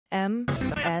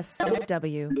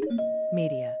MSW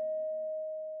Media.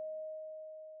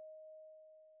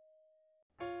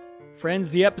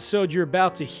 Friends, the episode you're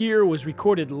about to hear was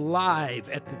recorded live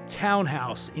at the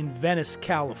Townhouse in Venice,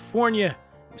 California.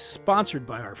 It was sponsored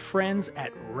by our friends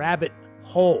at Rabbit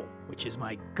Hole, which is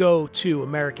my go-to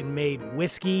American-made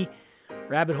whiskey.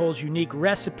 Rabbit Hole's unique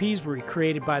recipes were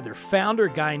created by their founder,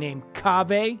 a guy named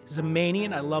Kaveh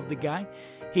Zamanian. I love the guy.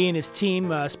 He and his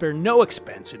team spare no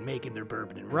expense in making their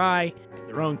bourbon and rye.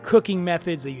 Their own cooking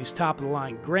methods, they use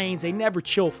top-of-the-line grains, they never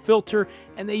chill filter,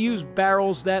 and they use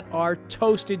barrels that are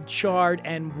toasted, charred,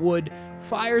 and wood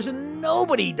fires, and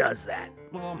nobody does that.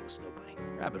 Well, almost nobody.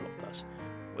 Rabbit Hole does.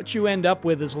 What you end up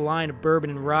with is a line of bourbon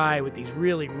and rye with these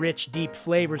really rich, deep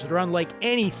flavors that are unlike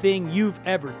anything you've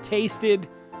ever tasted.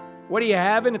 What are you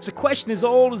having? It's a question as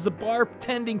old as the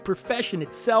bartending profession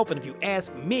itself, and if you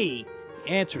ask me, the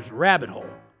answer's Rabbit Hole.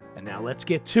 And now let's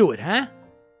get to it, huh?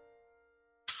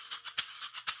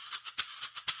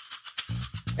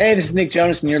 Hey, this is Nick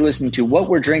Jonas, and you're listening to What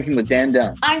We're Drinking with Dan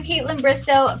Dunn. I'm Caitlin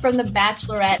Bristow from The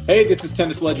Bachelorette. Hey, this is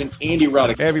tennis legend Andy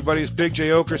Roddick. Hey, everybody, it's Big J.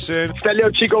 Okerson. It's that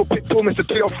little Chico Pitbull, Mr.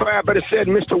 305, but it said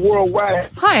Mr. Worldwide.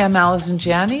 Hi, I'm Allison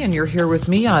Janney, and you're here with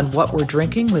me on What We're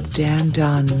Drinking with Dan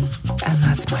Dunn. And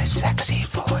that's my sexy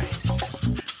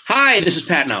voice. Hi, this is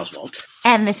Patton Oswalt.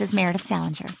 And this is Meredith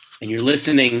Salinger. And you're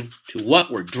listening to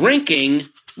What We're Drinking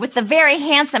with the very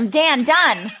handsome Dan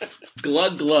Dunn.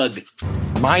 Glug, glug.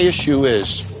 My issue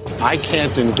is, I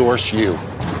can't endorse you.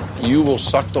 You will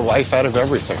suck the life out of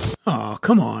everything. Oh,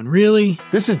 come on, really?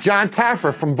 This is John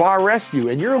Taffer from Bar Rescue,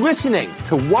 and you're listening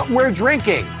to What We're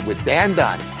Drinking with Dan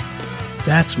Dunn.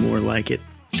 That's more like it.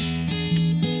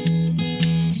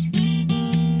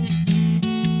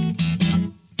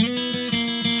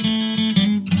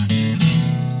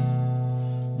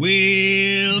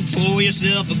 Well, pour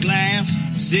yourself a glass,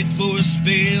 sit for a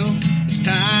spell. It's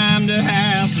time to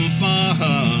have some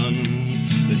fun.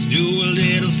 Let's do a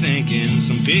little thinking,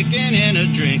 some picking and a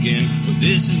drinking. But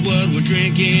this is what we're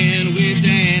drinking with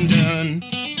Dan Dunn.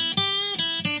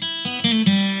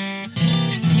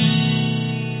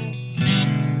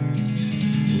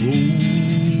 Oh,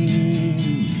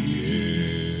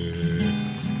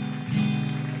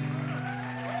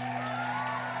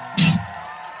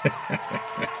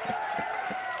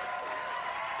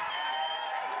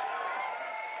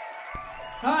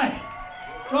 Hi,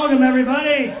 welcome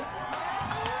everybody.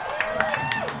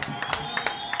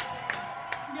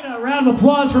 Get a round of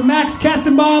applause for Max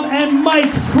Kestenbaum and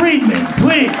Mike Friedman,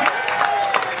 please.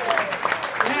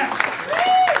 Yes.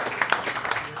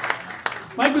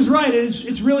 Mike was right.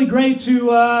 It's really great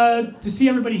to see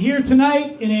everybody here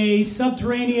tonight in a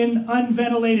subterranean,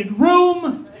 unventilated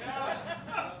room.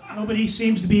 Nobody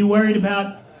seems to be worried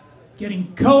about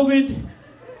getting COVID.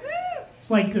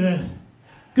 It's like the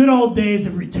good old days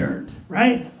have returned,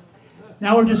 right?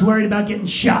 Now we're just worried about getting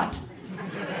shot.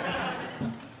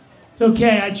 It's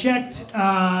okay, I checked.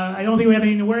 I don't think we have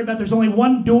anything to worry about. There's only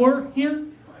one door here.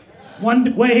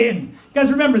 One way in. You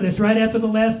guys remember this, right? After the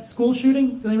last school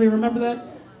shooting? Does anybody remember that?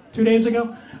 2 days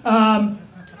ago?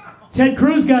 Ted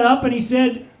Cruz got up and he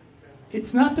said,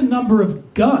 it's not the number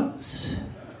of guns.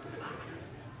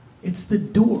 It's the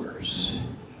doors.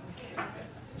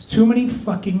 There's too many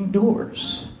fucking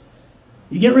doors.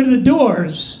 You get rid of the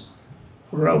doors,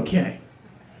 we're okay.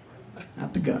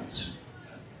 Not the guns.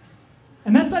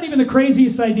 And that's not even the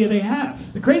craziest idea they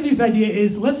have. The craziest idea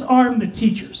is let's arm the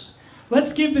teachers.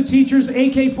 Let's give the teachers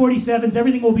AK-47s,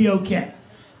 everything will be okay.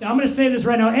 Now I'm going to say this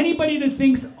right now. Anybody that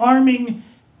thinks arming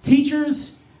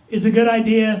teachers is a good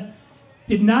idea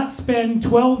did not spend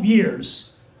 12 years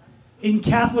in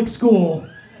Catholic school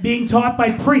being taught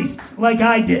by priests like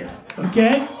I did,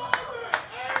 okay?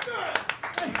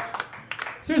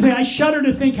 Seriously, I shudder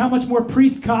to think how much more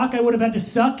priest cock I would have had to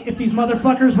suck if these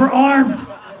motherfuckers were armed.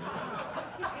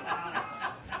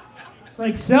 It's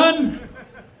like, son,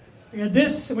 we got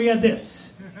this and we got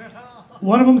this.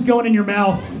 One of them's going in your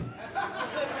mouth.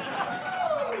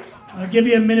 I'll give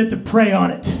you a minute to pray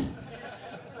on it.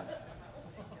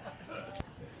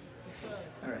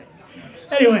 All right.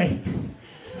 Anyway,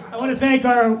 I want to thank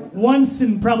our once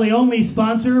and probably only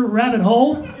sponsor, Rabbit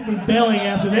Hole. We'll be bailing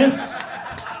after this.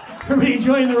 Everybody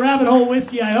enjoying the Rabbit Hole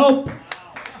whiskey, I hope.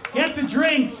 Get the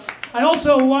drinks. I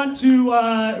also want to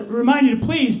remind you to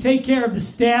please take care of the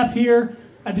staff here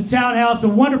at the Townhouse. A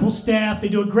wonderful staff. They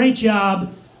do a great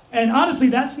job. And honestly,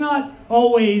 that's not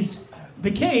always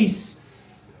the case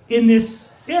in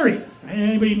this area.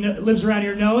 Anybody who lives around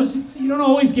here knows you don't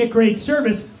always get great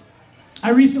service.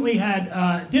 I recently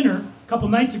had dinner a couple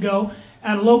nights ago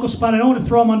at a local spot. I don't want to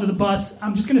throw them under the bus.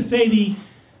 I'm just going to say the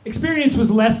experience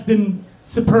was less than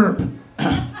superb.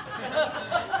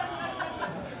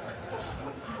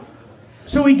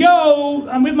 So we go,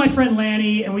 I'm with my friend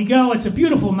Lanny, and we go, it's a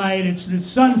beautiful night, it's the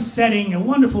sun's setting, a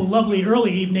wonderful, lovely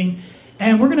early evening,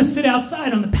 and we're going to sit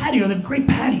outside on the patio. They have a great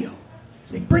patio.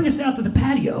 So they bring us out to the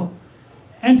patio,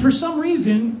 and for some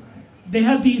reason, they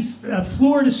have these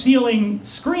floor-to-ceiling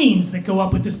screens that go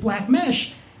up with this black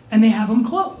mesh, and they have them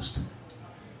closed.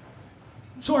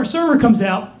 So our server comes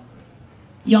out,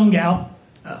 young gal,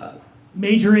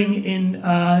 majoring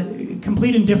in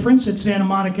complete indifference at Santa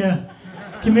Monica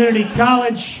Community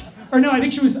College. Or no, I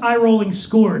think she was eye-rolling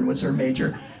scorn was her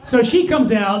major. So she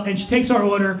comes out and she takes our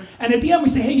order, and at the end we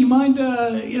say, hey, do you mind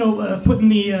putting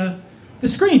the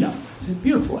screen up? I said,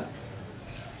 beautiful.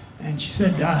 And she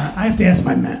said, I have to ask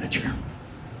my manager.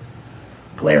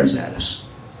 Glares at us.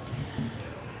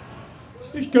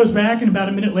 So she goes back, and about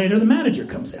a minute later, the manager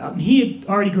comes out, and he had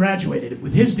already graduated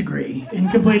with his degree in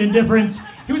complete indifference.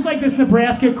 He was like this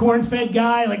Nebraska corn-fed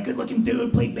guy, like good-looking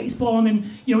dude, played baseball, and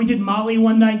then, he did Molly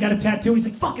one night, got a tattoo. He's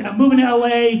like, fuck it, I'm moving to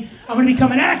L.A., I'm going to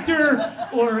become an actor,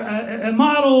 or a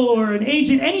model, or an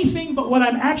agent, anything but what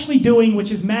I'm actually doing,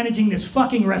 which is managing this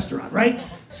fucking restaurant, right?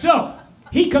 So,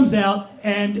 he comes out,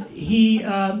 and he,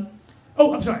 I'm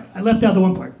sorry, I left out the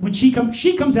one part. When she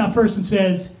comes out first and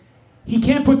says, he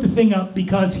can't put the thing up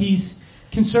because he's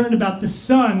concerned about the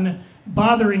sun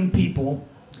bothering people.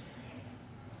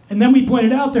 And then we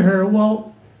pointed out to her,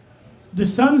 well, the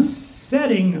sun's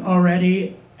setting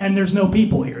already and there's no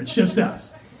people here. It's just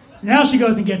us. So now she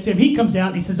goes and gets him. He comes out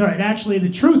and he says, all right, actually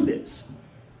the truth is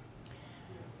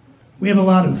we have a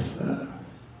lot of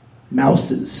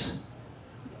mouses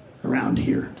around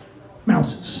here.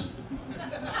 Mouses.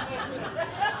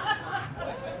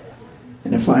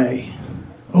 And if I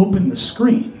open the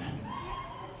screen,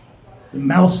 the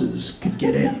mouses could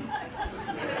get in.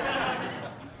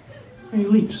 And he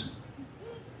leaves.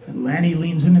 And Lanny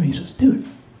leans into me and says, dude,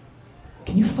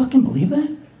 can you fucking believe that?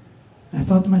 And I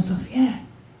thought to myself, yeah,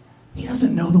 he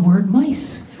doesn't know the word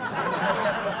mice. And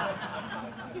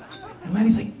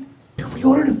Lanny's like, dude, we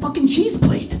ordered a fucking cheese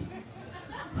plate.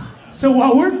 So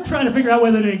while we're trying to figure out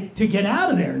whether to get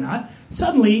out of there or not,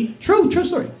 suddenly, true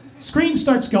story, screen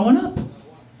starts going up.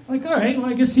 Like, all right, well,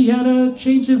 I guess he had a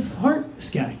change of heart, this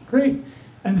guy. Great.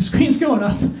 And the screen's going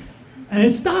up, and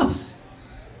it stops.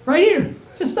 Right here.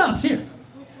 It just stops here.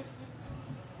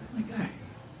 Like, all right.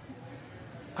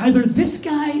 Either this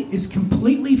guy is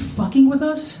completely fucking with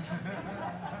us,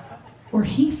 or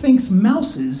he thinks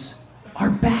mouses are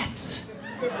bats.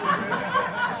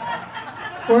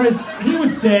 Or as he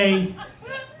would say,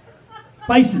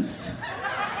 bices.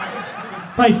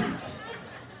 Bices.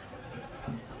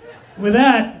 With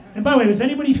that, and by the way, was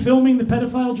anybody filming the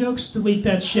pedophile jokes? Delete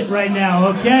that shit right now,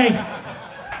 okay?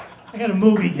 I got a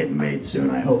movie getting made soon,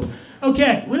 I hope.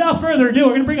 Okay, without further ado,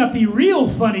 we're going to bring up the real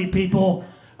funny people.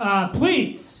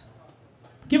 Please,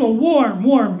 give a warm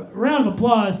round of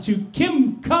applause to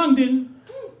Kim Congdon,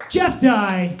 Jeff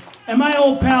Dye, and my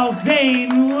old pal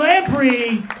Zane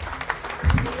Lamprey.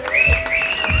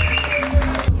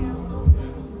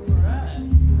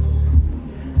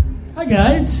 Hi,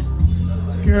 guys.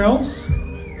 Girls.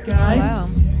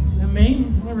 Guys. Wow. And me.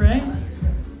 All right.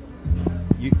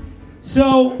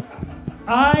 So,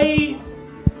 I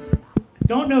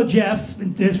don't know Jeff.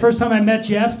 It's the first time I met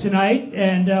Jeff tonight,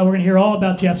 and we're going to hear all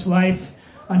about Jeff's life,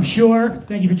 I'm sure.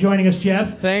 Thank you for joining us,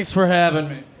 Jeff. Thanks for having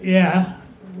me. Yeah.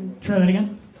 Try that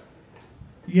again.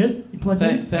 You good? You plugged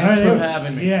in? Thanks for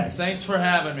having me. Yes. Thanks for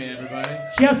having me, everybody.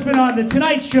 Jeff's been on The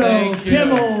Tonight Show,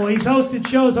 Kimmel. He's hosted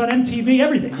shows on MTV,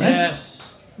 everything, right?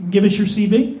 Yes. Give us your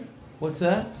CV. What's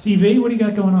that? CV? What do you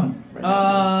got going on?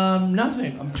 Right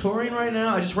nothing. I'm touring right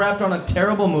now. I just wrapped on a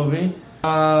terrible movie.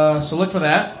 So look for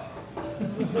that.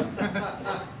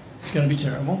 It's going to be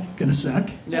terrible. Gonna suck.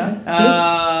 Yeah.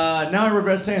 Now I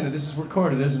regret saying that. This is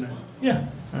recorded, isn't it? Yeah.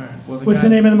 All right. Well, What's the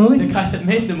name of the movie? The guy that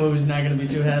made the movie is not going to be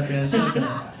too happy. I said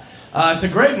that. It's a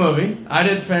great movie. I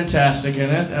did fantastic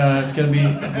in it. It's going to be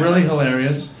really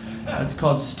hilarious. It's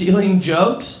called Stealing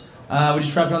Jokes. We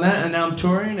just wrapped on that, and now I'm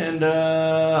touring, and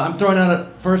I'm throwing out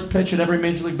a first pitch at every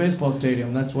Major League Baseball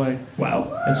stadium. That's why.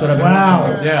 Wow. That's what I've been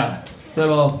working on. Yeah.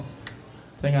 Little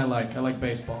thing I like. I like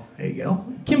baseball. There you go.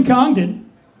 Kim Congdon,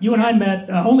 you and I met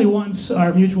only once.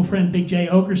 Our mutual friend Big J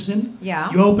Okerson.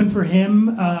 Yeah. You opened for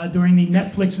him during the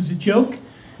Netflix as a Joke.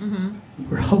 Mm-hmm. You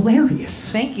were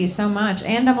hilarious. Thank you so much.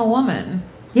 And I'm a woman.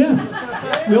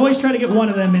 Yeah. We always try to get one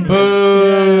of them in here.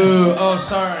 Boo! Yeah. Oh,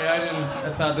 sorry.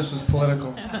 I thought this was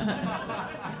political.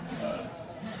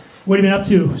 What have you been up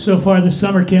to so far this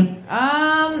summer, Kim?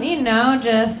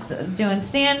 Just doing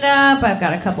stand-up. I've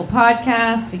got a couple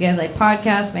podcasts. If you guys like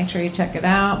podcasts, make sure you check it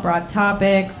out. Broad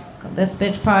Topics, This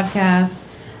Bitch Podcast.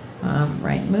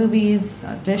 Writing movies,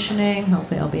 auditioning.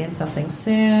 Hopefully I'll be in something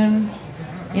soon.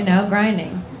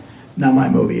 grinding. Not my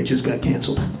movie. It just got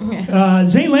canceled.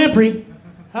 Zane Lamprey.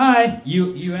 Hi.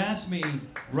 You asked me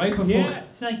right before.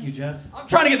 Yes. Thank you, Jeff. I'm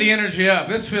trying to get the energy up.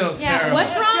 This feels terrible.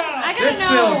 What's wrong? I gotta This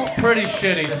know. feels pretty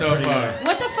shitty so far.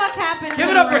 What the fuck happened? Give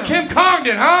to it the up for room? Kim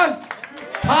Congdon, huh?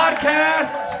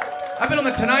 Podcasts. I've been on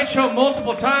the Tonight Show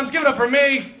multiple times. Give it up for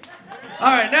me. All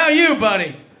right, now you,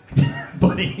 buddy.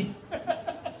 Buddy.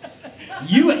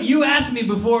 You asked me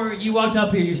before you walked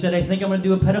up here, you said, I think I'm going to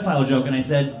do a pedophile joke, and I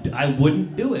said, I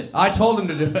wouldn't do it. I told him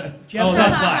to do it. Jeff,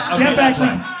 that's fine. Okay, Jeff that's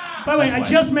actually. fine. By the way, That's I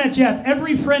fine. just met Jeff.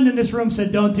 Every friend in this room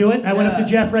said, don't do it. I went up to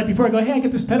Jeff right before. I go, hey, I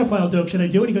get this pedophile joke. Should I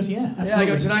do it? He goes, yeah, absolutely. Yeah, I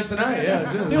go, tonight's the night.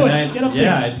 Yeah, do it. Do it. And Get up there.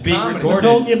 yeah, it's being Comedy. recorded. What's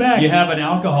holding you back? You have an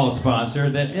alcohol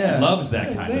sponsor that Yeah. loves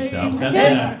that kind of They- stuff. That's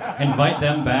Okay. going to invite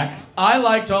them back. I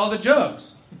liked all the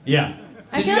jokes. Yeah.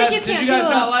 I Did feel you like guys, you did can't you guys do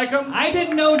not a- like them? I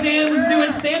didn't know Dan was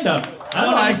doing stand-up. I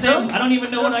don't liked understand. him. I don't even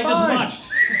know what I just They're fine. watched.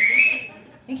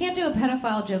 You can't do a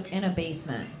pedophile joke in a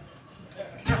basement.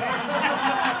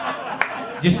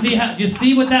 You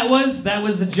see what that was? That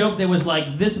was a joke that was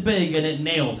like this big and it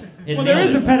nailed. Well, there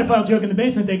is a pedophile joke in the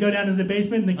basement. They go down to the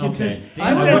basement and the kid says,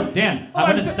 Dan, "Oh, I'm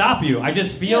going to stop you. I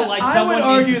just feel like I someone would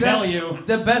argue needs to tell that's you.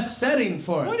 the best setting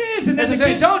for it. What is? And As then I the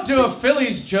say, kid- don't do a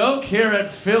Phillies joke here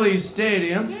at Phillies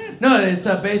Stadium. No, it's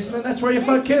a basement. That's where you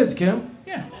fuck kids, Kim.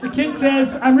 Yeah. The kid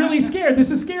says, I'm really scared.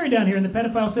 This is scary down here. And the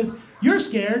pedophile says, you're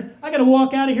scared. I got to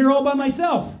walk out of here all by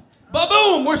myself.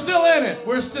 Ba-boom! We're still in it.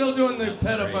 We're still doing the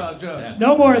pedophile jokes.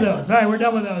 No more of those. All right, we're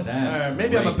done with those. All right,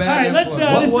 maybe I'm a Great. bad All right, let's,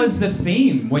 influence. What this was the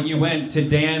theme when you went to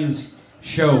Dan's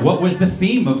show? What was the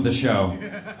theme of the show?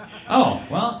 Oh,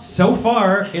 well, so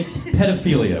far it's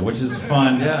pedophilia, which is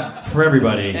fun for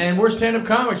everybody. And we're stand-up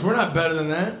comics. We're not better than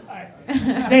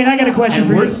that. Zane, I got a question And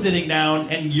for we're you. sitting down,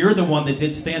 and you're the one that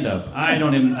did stand-up. I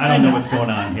don't know what's going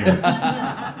on here.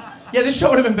 Yeah, this show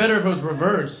would have been better if it was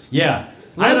reversed. Yeah.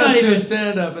 Let I'm us not do even.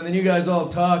 stand-up, and then you guys all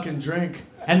talk and drink.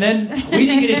 And then we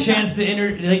didn't get a chance to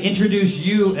introduce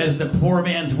you as the poor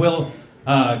man's Colin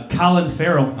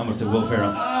Farrell. I almost said Will Ferrell.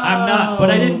 I'm not, but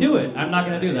I didn't do it. I'm not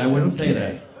going to do that. I wouldn't say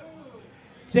that.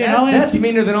 Zane, I'll ask That's you.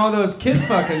 meaner than all those kid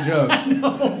fucking jokes.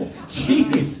 No,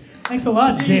 Jesus. Thanks a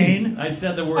lot, Zane. I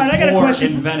said the word All right, I got a poor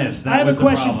question. in Venice. That I have was a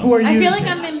question the problem. for you. I feel like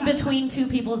Zane. I'm in between two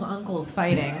people's uncles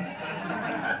fighting.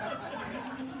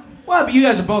 Well, but you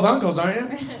guys are both uncles,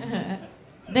 aren't you?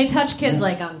 They touch kids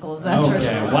like uncles, that's for Okay,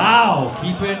 sure. wow.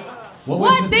 Keep it. What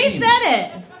was What? the They theme? said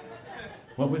it!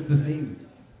 What was the theme?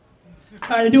 All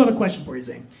right, I do have a question for you,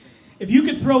 Zane. If you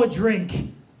could throw a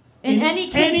drink In any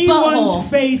kid's anyone's butthole.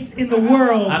 face in the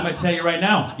world, I'm going to tell you right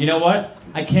now. You know what?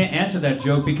 I can't answer that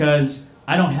joke because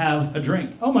I don't have a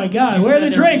drink. oh my God, You where are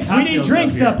said the there would be drinks? We need cocktails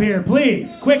drinks up up here,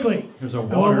 please, quickly. There's a Oh,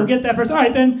 well, water. we'll get that first. All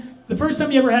right, then. The first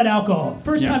time you ever had alcohol.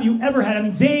 First Yeah. time you ever had. I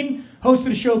mean, Zane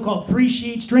hosted a show called Three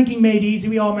Sheets, Drinking Made Easy.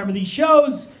 We all remember these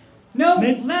shows. No,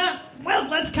 Maybe- well,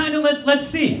 let's kind of let's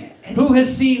see. Who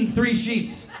has seen Three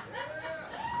Sheets?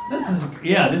 This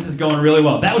is going really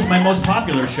well. That was my most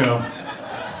popular show.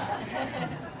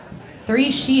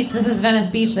 3 sheets. This is Venice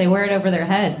Beach. They wear it over their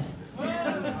heads.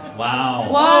 Wow.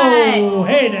 What? Oh,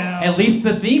 hey now. At least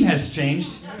the theme has changed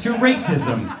to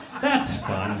racism. That's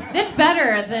fun. It's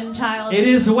better than child It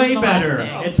is way better.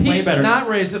 molesting. It's way better. Not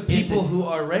racist, people It's- who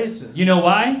are racist. You know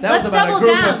why? That Let's was about double a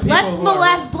group down. of people Let's who are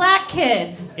molest black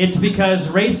kids. It's because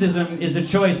racism is a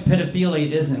choice, pedophilia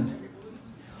isn't.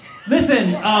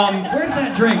 Listen, where's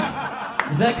that drink?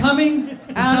 Is that coming? Does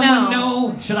I don't someone know.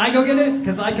 know? Should I go get it?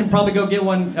 Because I can probably go get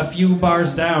one a few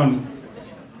bars down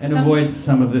and avoid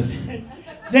some of this.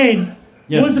 Zane,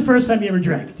 Yes. when was the first time you ever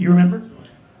drank? Do you remember?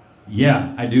 Yeah,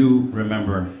 I do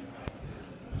remember.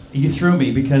 You threw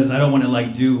me because I don't want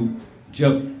to do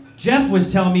joke. Jeff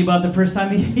was telling me about the first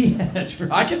time he had a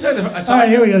drink. I can tell you. All right,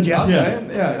 here we go, Jeff. I'll tell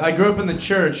you. Yeah, I grew up in the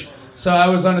church, so I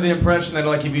was under the impression that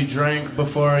if you drank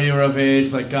before you were of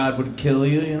age, God would kill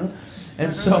you, you know.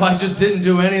 And so I just didn't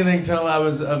do anything till I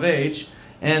was of age.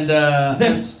 And Is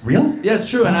that real? yeah, it's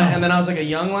true. Wow. And then I was a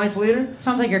young life leader.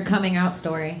 Sounds like your coming out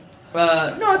story.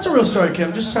 No, it's a real story,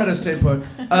 Kim. Just try to stay put.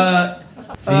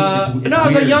 See, it's no, I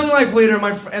was a weird. young life leader,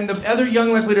 and the other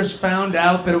young life leaders found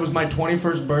out that it was my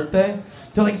 21st birthday.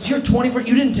 They're like, "It's your 21st?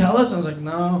 You didn't tell us?" I was like,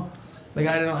 "No." I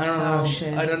don't know.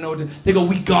 Shit. I don't know what to. They go,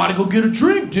 "We gotta go get a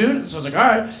drink, dude." So I was like, "All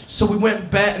right." So we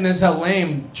went back, and this is how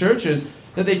lame church is.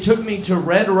 That they took me to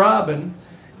Red Robin,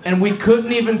 and we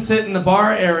couldn't even sit in the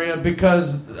bar area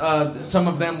because some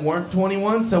of them weren't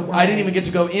 21. So I didn't even get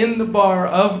to go in the bar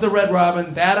of the Red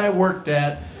Robin that I worked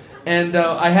at. And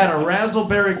I had a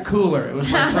Razzleberry cooler. It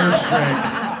was my first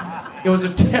drink. It was a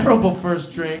terrible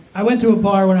first drink. I went to a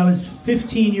bar when I was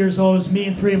 15 years old. It was me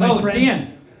and 3 of my friends.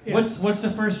 Dan. What's the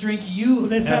first drink you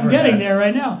I'm ever getting had? there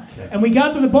right now. Okay. And we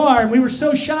got to the bar, and we were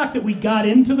so shocked that we got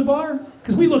into the bar,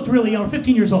 because we looked really young,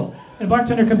 15 years old. And the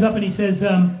bartender comes up and he says,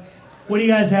 what are you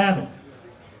guys having?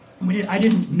 And I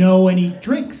didn't know any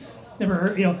drinks. Never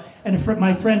heard, And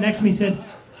my friend next to me said,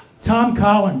 Tom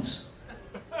Collins.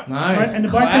 Nice. Right? And the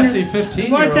Classy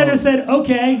 15-year-old. bartender said,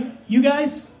 okay, you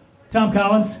guys, Tom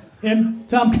Collins, him,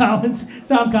 Tom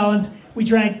Collins. We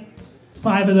drank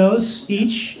 5 of those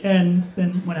each, and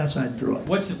then went outside and threw up.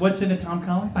 What's in a Tom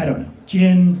Collins? I don't know.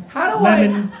 Gin,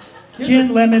 lemon.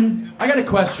 I got a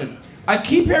question. I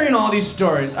keep hearing all these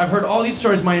stories. I've heard all these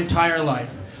stories my entire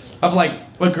life of like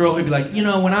a girl who'd be like,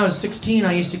 when I was 16,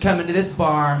 I used to come into this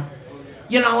bar.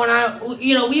 We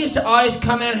used to always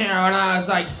come in here when I was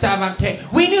like 17.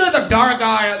 We knew the dark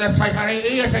guy.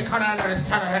 He used to come in.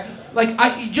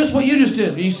 Like just what you just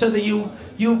did. You said that you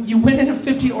went in at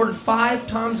 15, ordered 5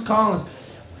 Tom's Collins.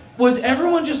 Was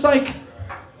everyone just like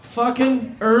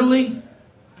fucking early?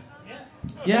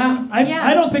 Yeah.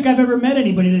 I don't think I've ever met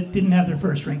anybody that didn't have their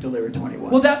first drink till they were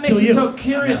 21. Well, that makes Till it you. so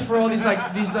curious for all these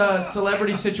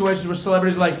celebrity situations where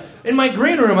celebrities are like, in my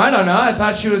green room, I don't know, I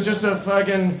thought she was just a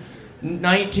fucking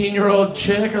 19-year-old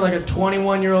chick or like a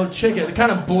 21-year-old chick. It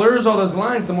kind of blurs all those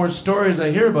lines the more stories I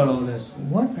hear about all this.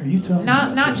 What are you talking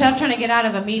about? Not Jeff trying to get out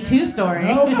of a Me Too story.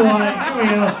 Oh boy, here we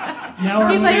go. Now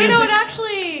He's we're like,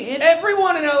 it's...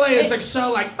 Everyone in LA is like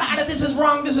so like, this is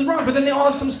wrong, but then they all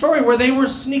have some story where they were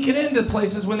sneaking into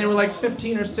places when they were like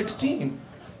 15 or 16.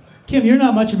 Kim, you're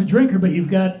not much of a drinker, but you've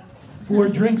got 4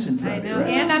 drinks in front of you, right?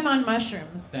 And I'm on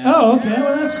mushrooms. Oh, okay,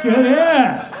 well that's good,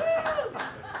 yeah.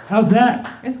 How's that?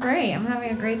 It's great. I'm having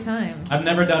a great time. I've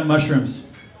never done mushrooms,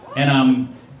 and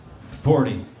I'm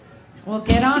 40. Well,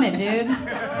 get on it, dude.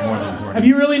 More than 40. Have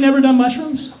you really never done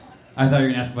mushrooms? I thought you were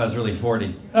gonna ask if I was really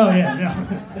 40. Oh yeah, no.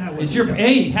 That was It's your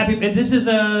happy. This is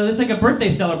it's like a birthday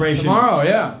celebration. Tomorrow,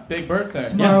 yeah, big birthday.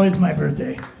 Tomorrow is my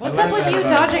birthday. What's up with you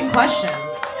dodging questions?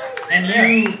 And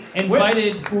you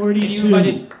invited 42. And you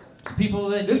invited people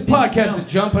that This you didn't podcast know. is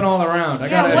jumping all around. I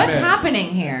gotta Yeah, what's admit. happening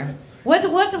here? What We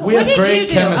did have you great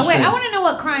do? chemistry. Oh, wait, I want to know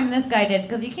what crime this guy did,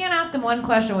 because you can't ask him one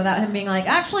question without him being like,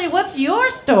 actually, what's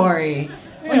your story?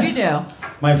 What'd you do?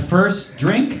 My first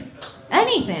drink.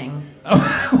 Anything.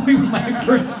 My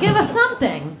first. Give us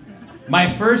something. My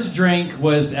first drink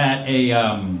was at a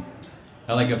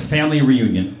family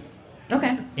reunion.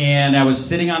 Okay. And I was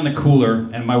sitting on the cooler,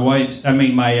 and my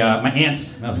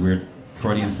aunt's, that was weird,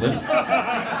 Freudian slip.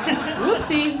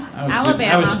 Whoopsie.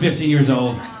 Alabama. I was 15 years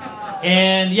old.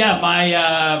 And yeah,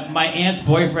 my aunt's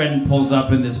boyfriend pulls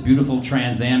up in this beautiful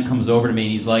Trans Am, comes over to me,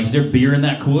 and he's like, is there beer in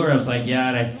that cooler? I was like, yeah,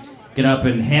 and I get up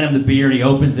and hand him the beer, and he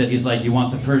opens it, he's like, you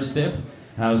want the first sip?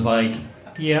 And I was like,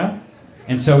 yeah.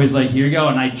 And so he's like, here you go,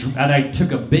 and I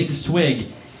took a big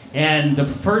swig, and the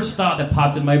first thought that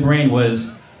popped in my brain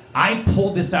was, I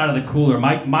pulled this out of the cooler.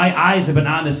 My eyes have been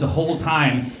on this the whole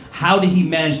time. How did he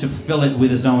manage to fill it with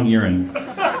his own urine?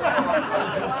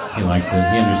 He likes it.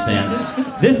 He understands.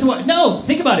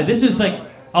 Think about it. This is like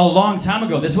a long time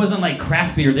ago. This wasn't like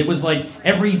craft beer. It was like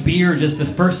every beer, just the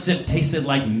first sip tasted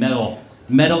like metal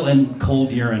and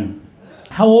cold urine.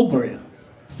 How old were you?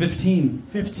 15.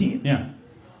 15. Yeah.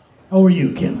 How were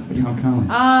you, Kim? Tom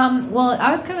Collins. Well,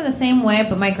 I was kind of the same way,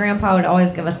 but my grandpa would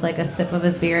always give us like a sip of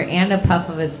his beer and a puff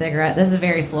of his cigarette. This is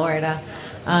very Florida.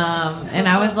 And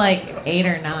I was like 8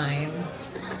 or 9.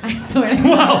 I swear to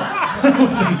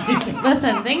God.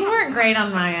 Listen, things weren't great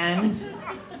on my end.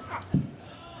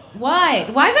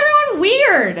 What? Why is everyone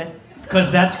weird?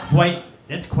 Because that's quite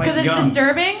young. Because it's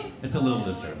disturbing? It's a little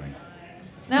disturbing.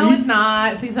 No, it's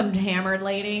not. See some hammered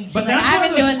lady. She's But like, that's I've one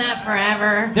been of those- doing that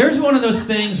forever. There's one of those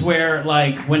things where,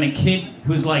 like, when a kid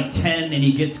who's like 10 and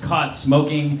he gets caught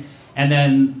smoking, and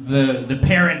then the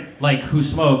parent, like, who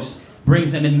smokes,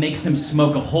 brings him and makes him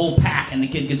smoke a whole pack, and the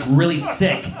kid gets really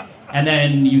sick, and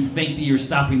then you think that you're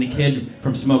stopping the kid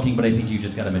from smoking, but I think you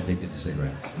just got him addicted to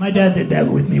cigarettes. My dad did that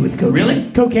with me with cocaine.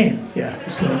 Really? Cocaine. Yeah, it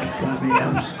was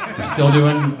cocaine. You're still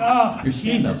doing Oh, your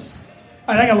Jesus.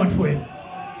 All right, I got one for you.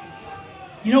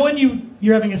 You know when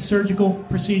you're having a surgical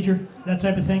procedure, that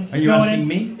type of thing? Are you Going asking in-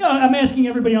 me? No, I'm asking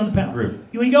everybody on the panel.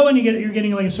 Group. When you go in, you're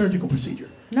getting like a surgical procedure.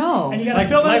 No. And you got to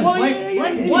fill out.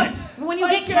 What? When you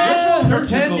get cash.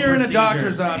 Pretend you're in a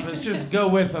doctor's office. Just go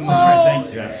with them. All right,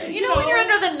 thanks, Jeff. You know when you're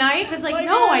under the knife? It's like,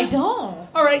 no, I don't.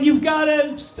 All right, you've got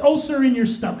an ulcer in your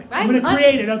stomach. I'm going to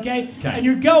create it, okay? Okay. And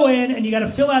you go in and you got to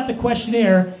fill out the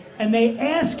questionnaire, and they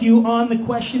ask you on the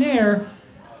questionnaire,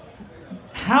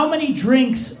 how many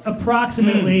drinks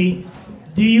approximately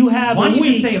do you have Why a don't you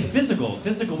week? just say a physical?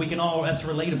 Physical, we can all, that's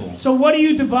relatable. So what do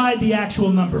you divide the actual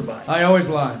number by? I always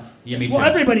lie. Yeah, me too. Well,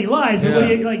 everybody lies, but Yeah. what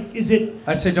do you, like, is it...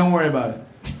 I say, don't worry about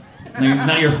it. None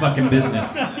of your fucking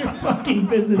business. Your fucking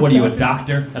business. What are you, a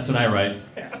doctor? That's what I write.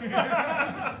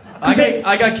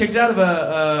 I got kicked out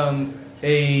of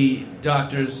a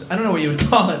doctor's, I don't know what you would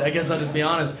call it, I guess I'll just be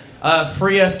honest,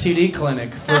 free STD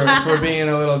clinic for being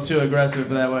a little too aggressive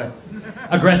that way.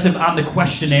 Aggressive on the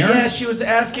questionnaire? Yeah, she was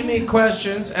asking me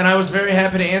questions, and I was very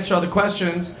happy to answer all the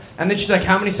questions. And then she's like,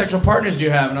 how many sexual partners do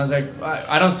you have? And I was like,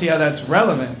 I don't see how that's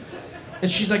relevant.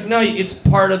 And she's like, no, it's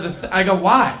part of the... I go,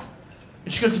 why?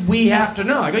 And she goes, we have to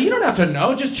know. I go, you don't have to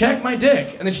know, just check my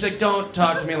dick. And then she's like, don't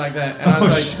talk to me like that. And I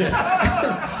was like...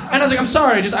 And I was like, I'm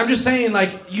sorry, I'm just saying,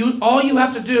 like, all you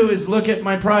have to do is look at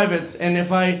my privates, and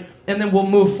then we'll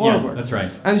move forward. Yeah, that's right.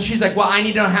 And she's like, well, I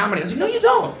need to know how many. I was like, no, you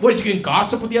don't. What, you can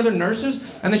gossip with the other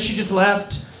nurses? And then she just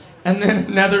left. And then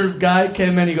another guy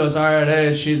came in, he goes, all right,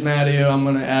 hey, she's mad at you, I'm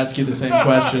going to ask you the same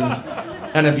questions.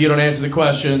 And if you don't answer the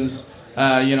questions,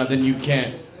 then you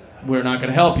can't, we're not going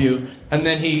to help you. And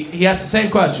then he asked the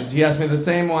same questions. He asked me the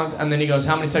same ones, and then he goes,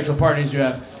 how many sexual partners do you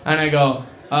have? And I go,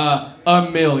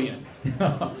 1 million.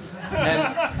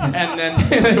 and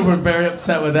then they were very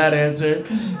upset with that answer.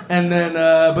 And then,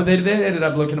 but they ended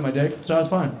up looking at my dick, so I was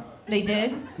fine. They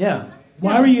did? Yeah.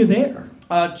 Why were you there?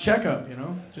 Checkup,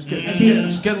 just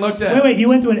getting looked at. Wait, you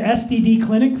went to an STD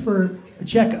clinic for a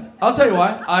checkup? I'll tell you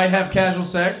why. I have casual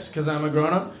sex, because I'm a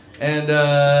grown-up. And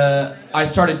I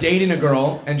started dating a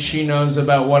girl, and she knows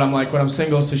about what I'm like when I'm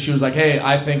single, so she was like, hey,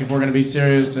 I think if we're going to be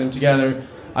serious and together,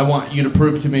 I want you to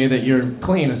prove to me that you're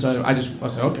clean. And so I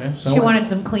said, okay. So She wanted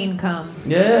some clean cum.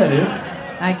 Yeah, dude.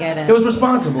 I get it. It was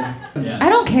responsible. Yeah. I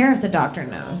don't care if the doctor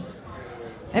knows.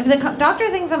 If the doctor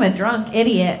thinks I'm a drunk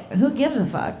idiot, who gives a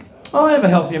fuck? Oh, I have a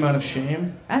healthy amount of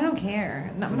shame. I don't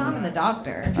care. I'm not the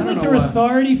doctor. I feel like they're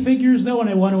authority figures, though, and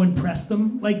I want to impress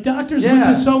them. Like, doctors went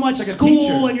to so much like a school,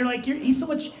 teacher. and you're like, he's so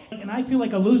much... And I feel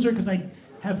like a loser because I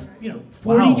have,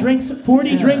 40 drinks a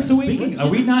week. Are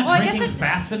we not Well, I guess drinking it's-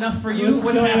 fast enough for you? What's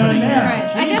What's going happening on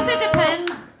there? now? I guess it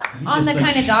depends on the just,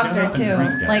 kind of shut doctor, up and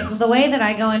drink, too. guys. Like, the way that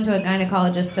I go into a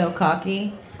gynecologist so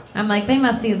cocky, I'm like, they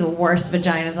must see the worst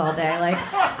vaginas all day. Like,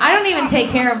 I don't even take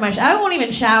care of my... I won't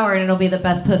even shower, and it'll be the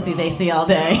best pussy they see all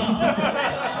day.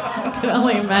 I can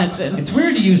only imagine. It's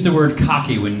weird to use the word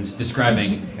cocky when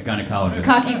describing a gynecologist.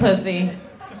 Cocky pussy.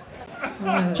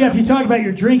 Jeff, you talk about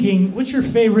your drinking. What's your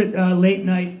favorite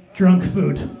late-night drunk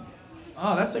food?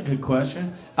 Oh, that's a good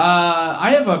question.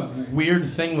 I have a weird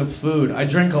thing with food. I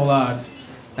drink a lot.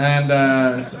 And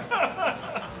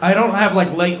I don't have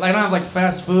I don't have like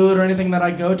fast food or anything that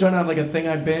I go to. I don't have like a thing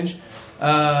I binge.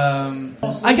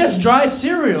 I guess dry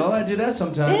cereal. I do that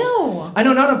sometimes. Ew. I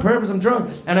know, not on purpose. I'm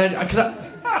drunk, and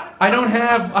I don't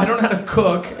know how to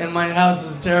cook, and my house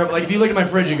is terrible. Like if you look at my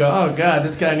fridge, you go, oh god,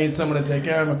 this guy needs someone to take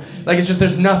care of him. Like it's just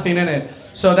there's nothing in it.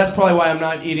 So that's probably why I'm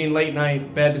not eating late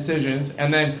night bad decisions.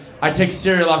 And then I take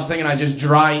cereal off the thing and I just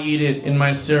dry eat it in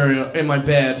my cereal in my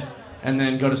bed, and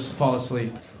then go to fall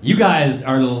asleep. You guys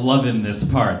are loving this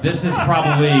part. This is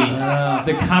probably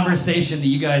the conversation that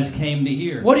you guys came to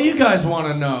hear. What do you guys want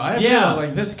to know? I feel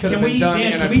like this could have been done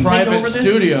in a private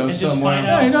studio somewhere.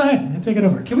 Yeah, go ahead. Take it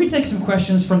over. Can we take some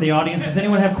questions from the audience? Does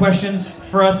anyone have questions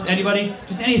for us? Anybody?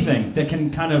 Just anything that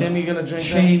can kind of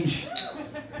change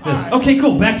this. Okay,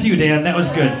 cool. Back to you, Dan. That was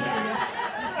good.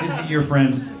 These are your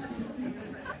friends.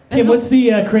 Kim, what's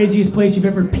the craziest place you've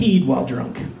ever peed while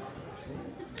drunk?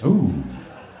 Ooh.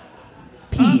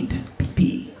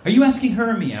 Peed. Are you asking her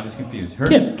or me? I was confused. Her?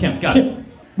 Kim, got it.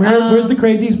 Where's the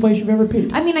craziest place you've ever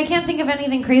peed? I mean, I can't think of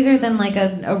anything crazier than like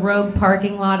a rogue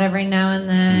parking lot every now and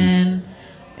then.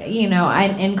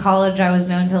 In college I was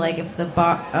known to like if the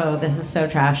bar... Oh, this is so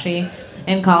trashy.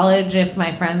 In college, if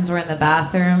my friends were in the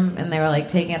bathroom and they were like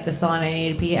taking up the stall and I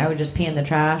needed to pee, I would just pee in the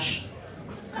trash.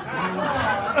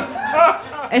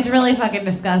 It's really fucking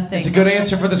disgusting. It's a good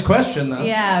answer for this question, though.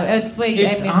 Yeah, it's what you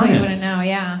want to know,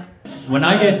 yeah. When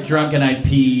I get drunk and I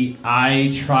pee,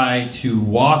 I try to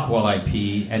walk while I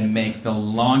pee and make the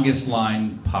longest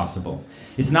line possible.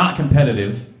 It's not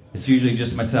competitive. It's usually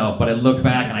just myself, but I look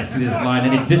back and I see this line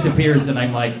and it disappears and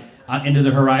I'm like, into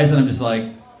the horizon, I'm just like,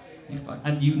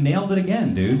 you nailed it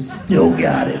again, dude. Still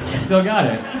got it. I still got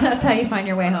it. That's how you find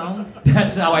your way home.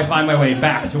 That's how I find my way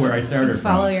back to where I started from.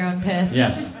 Follow your own piss.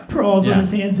 Yes. Crawls on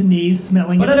his hands and knees,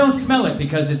 smelling But it. I don't smell it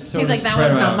because it's so He's like, that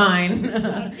one's not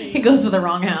mine. He goes to the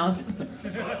wrong house.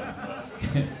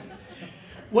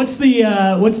 What's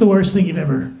the worst thing you've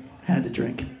ever had to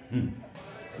drink?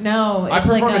 No, it's I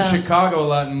perform like in Chicago a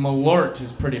lot, and Malort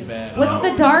is pretty bad. What's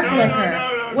the dark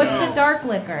liquor? What's the dark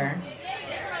liquor?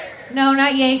 No,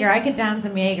 not Jaeger. I could down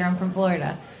some Jaeger. I'm from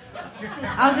Florida.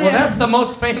 I'll do Well, that's the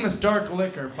most famous dark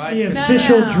liquor. The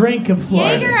official drink of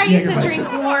Florida. Jaeger I used to Jägermeister.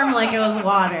 drink warm like it was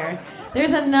water.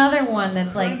 There's another one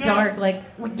that's like dark, like,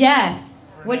 yes.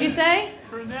 What'd you say?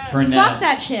 Fernet. Fuck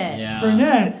that shit. Yeah.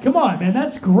 Fernet. Come on, man.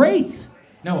 That's great.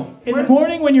 No. In the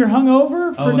morning when you're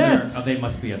hungover, Oh, Fernets. they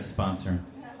must be a sponsor.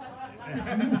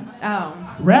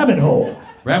 Oh. Rabbit Hole.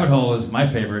 Rabbit Hole is my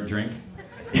favorite drink.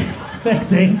 Thanks,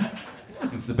 Zane.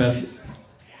 It's the best.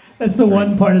 That's the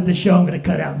one part of the show I'm going to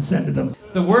cut out and send to them.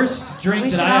 The worst drink We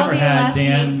that should I all ever be had, less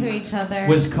Dan, mean to each other.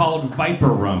 was called Viper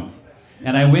Rum.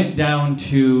 And I went down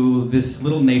to this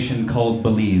little nation called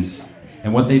Belize.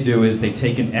 And what they do is they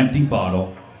take an empty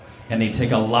bottle and they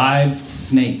take a live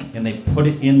snake and they put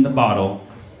it in the bottle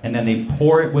and then they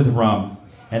pour it with rum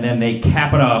and then they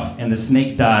cap it off and the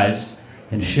snake dies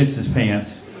and shits his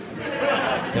pants.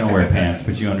 They don't wear pants,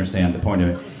 but you understand the point of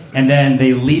it. And then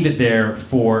they leave it there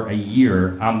for a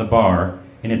year on the bar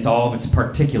and it's all of its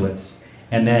particulates.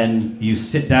 And then you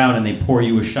sit down and they pour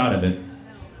you a shot of it.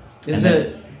 Does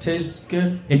it taste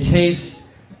good? It tastes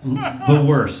the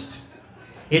worst.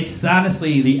 It's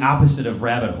honestly the opposite of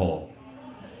Rabbit Hole.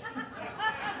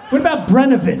 What about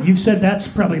Brennivin? You've said that's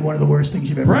probably one of the worst things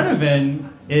you've ever had. Brennivin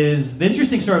is... The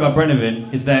interesting story about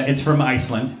Brennivin is that it's from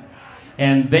Iceland.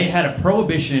 And they had a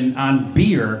prohibition on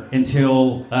beer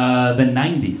until the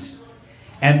 90s.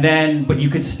 And then, but you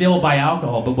could still buy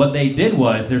alcohol. But what they did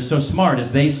was, they're so smart,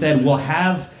 is they said, we'll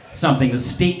have something. The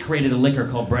state created a liquor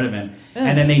called Brennivin.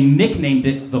 And then they nicknamed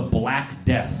it the Black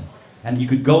Death. And you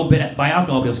could go buy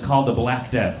alcohol, but it was called the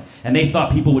Black Death. And they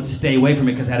thought people would stay away from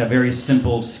it because it had a very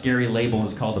simple, scary label. It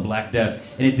was called the Black Death.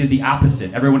 And it did the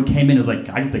opposite. Everyone came in and was like,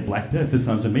 I can take Black Death. This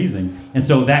sounds amazing. And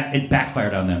so it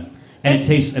backfired on them. And it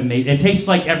tastes amazing. It tastes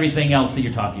like everything else that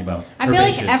you're talking about. I feel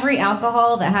like Herbaceous. every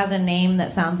alcohol that has a name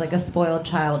that sounds like a spoiled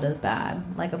child is bad.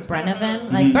 Like a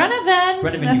Brennivin. Like Brennivin.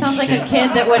 Brennivin, That you sounds like a shit.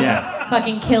 kid that would Yeah.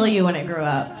 fucking kill you when it grew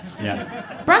up. Yeah.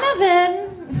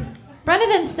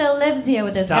 Brennivin still lives here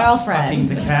with his Stop girlfriend.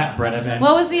 fucking to cat, Brennivin.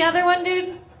 What was the other one,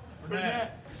 dude? Fernet.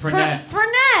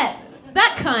 Fernet.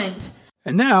 That cunt.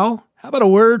 And now, how about a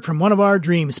word from one of our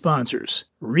dream sponsors,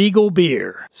 Regal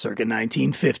Beer, circa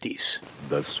 1950s.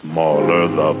 The smaller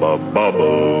the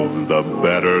bubbles, the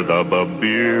better the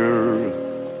beer.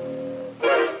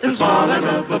 The smaller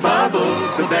the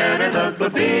bubbles, the better the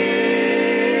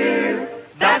beer.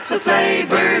 That's the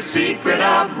flavor secret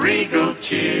of Regal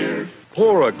Cheer.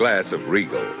 Pour a glass of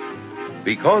Regal.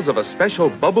 Because of a special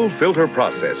bubble filter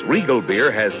process, Regal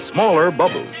beer has smaller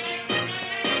bubbles.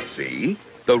 See?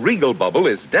 The Regal bubble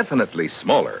is definitely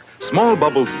smaller. Small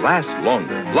bubbles last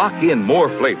longer, lock in more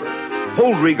flavor.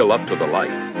 Hold Regal up to the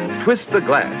light. Twist the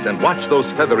glass and watch those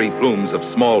feathery plumes of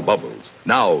small bubbles.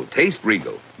 Now taste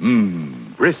Regal.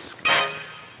 Mmm, brisk,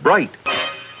 bright,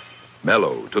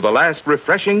 mellow to the last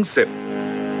refreshing sip.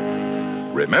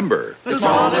 Remember, The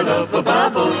smaller the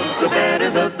bubbles, the better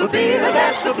the beer.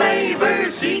 That's the flavor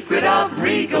secret of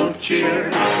Regal Cheer.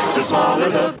 The smaller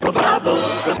the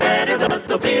bubbles, the better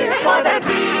the beer. For that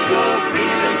Regal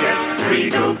beer, yes,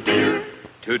 Regal beer.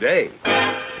 today.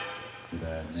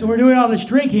 So we're doing all this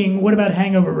drinking. What about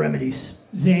hangover remedies?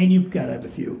 Zane, you've got to have a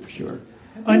few for sure.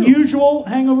 Unusual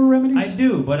hangover remedies? I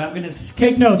do, but I'm going to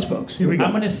Take notes, folks. Here we go.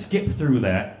 I'm going to skip through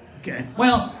that. Okay.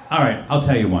 Well, all right, I'll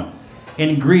tell you one.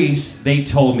 In Greece, they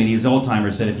told me, these old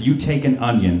timers said, if you take an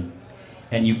onion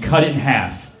and you cut it in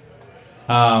half,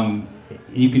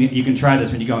 you can try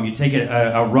this when you go home. You take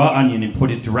a raw onion and put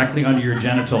it directly under your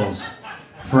genitals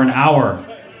for an hour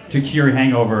to cure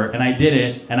hangover. And I did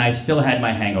it, and I still had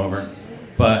my hangover.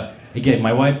 But it gave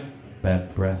my wife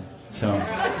bad breath. So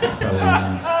it's probably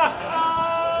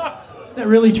not. Is that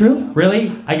really true?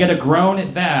 Really? I get a groan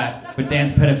at that, but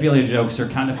Dan's pedophilia jokes are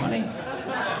kind of funny.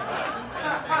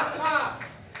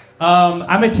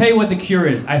 I'm going to tell you what the cure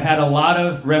is. I've had a lot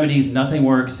of remedies, nothing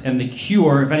works, and the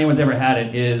cure, if anyone's ever had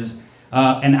it, is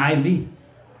an IV.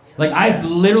 Like, I've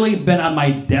literally been on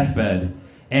my deathbed,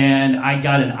 and I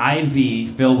got an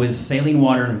IV filled with saline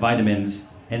water and vitamins.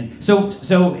 And so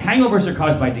hangovers are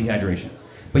caused by dehydration.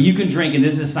 But you can drink, and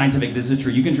this is scientific, this is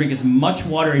true, you can drink as much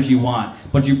water as you want,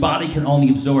 but your body can only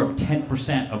absorb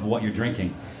 10% of what you're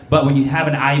drinking. But when you have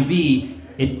an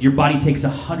IV, your body takes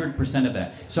 100% of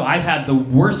that. So I've had the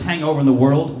worst hangover in the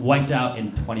world wiped out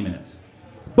in 20 minutes.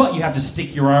 But you have to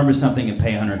stick your arm or something and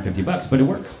pay $150, but it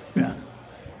works. Yeah.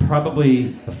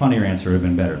 Probably a funnier answer would have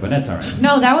been better, but that's all right.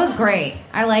 No, that was great.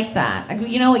 I like that.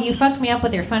 You know what? You fucked me up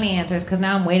with your funny answers because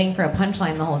now I'm waiting for a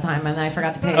punchline the whole time and then I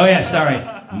forgot to pay attention. Oh yeah, sorry.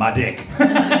 My dick.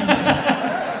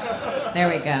 There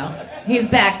we go. He's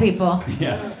back, people.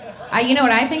 Yeah. You know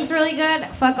what I think's really good?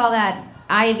 Fuck all that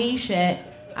IV shit.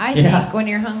 I Yeah. think when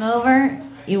you're hungover,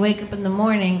 you wake up in the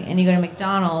morning and you go to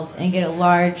McDonald's and get a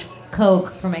large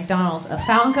Coke from McDonald's. A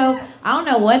fountain Coke, I don't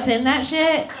know what's in that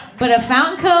shit, but a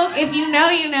fountain Coke, if you know,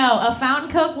 you know. A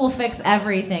fountain Coke will fix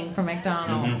everything from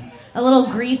McDonald's. A little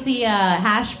greasy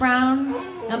hash brown,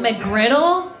 a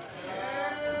McGriddle.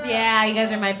 Yeah, you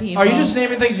guys are my people. Are you just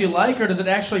naming things you like, or does it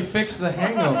actually fix the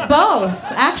hangover? Both,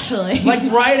 actually.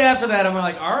 Like right after that, I'm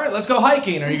like, all right, let's go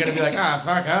hiking. Or are you gonna be like,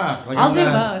 fuck off? Like, I'll do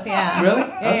both. Yeah. Really?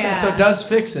 Yeah, Okay, yeah. so it does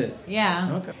fix it.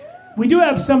 Yeah. Okay. We do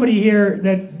have somebody here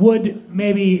that would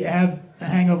maybe have a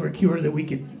hangover cure that we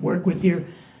could work with here.